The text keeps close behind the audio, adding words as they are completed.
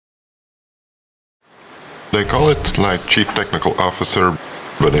They call it like Chief Technical Officer,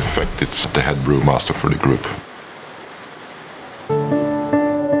 but in fact it's the head brewmaster for the group.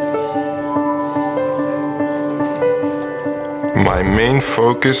 My main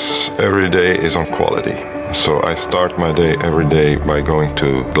focus every day is on quality. So I start my day every day by going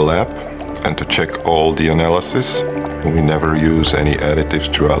to the lab and to check all the analysis. We never use any additives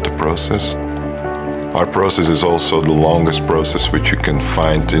throughout the process. Our process is also the longest process which you can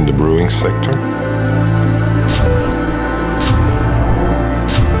find in the brewing sector.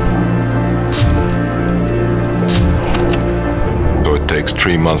 It takes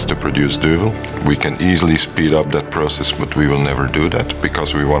 3 months to produce Duvel. We can easily speed up that process, but we will never do that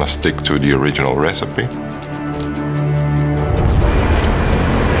because we want to stick to the original recipe.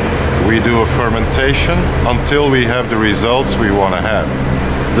 We do a fermentation until we have the results we want to have.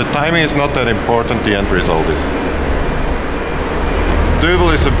 The timing is not that important, the end result is. Duvel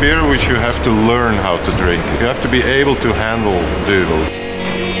is a beer which you have to learn how to drink. You have to be able to handle Duvel.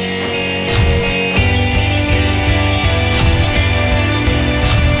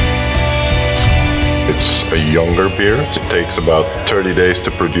 It's a younger beer. It takes about 30 days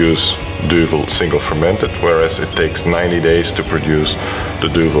to produce Duvel Single fermented, whereas it takes 90 days to produce the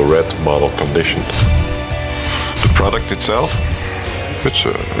Duvel Red bottle conditioned. The product itself,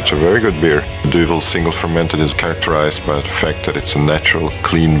 it's a very good beer. Duvel Single fermented is characterized by the fact that it's a natural,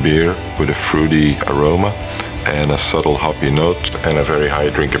 clean beer with a fruity aroma and a subtle hoppy note and a very high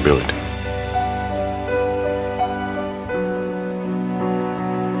drinkability.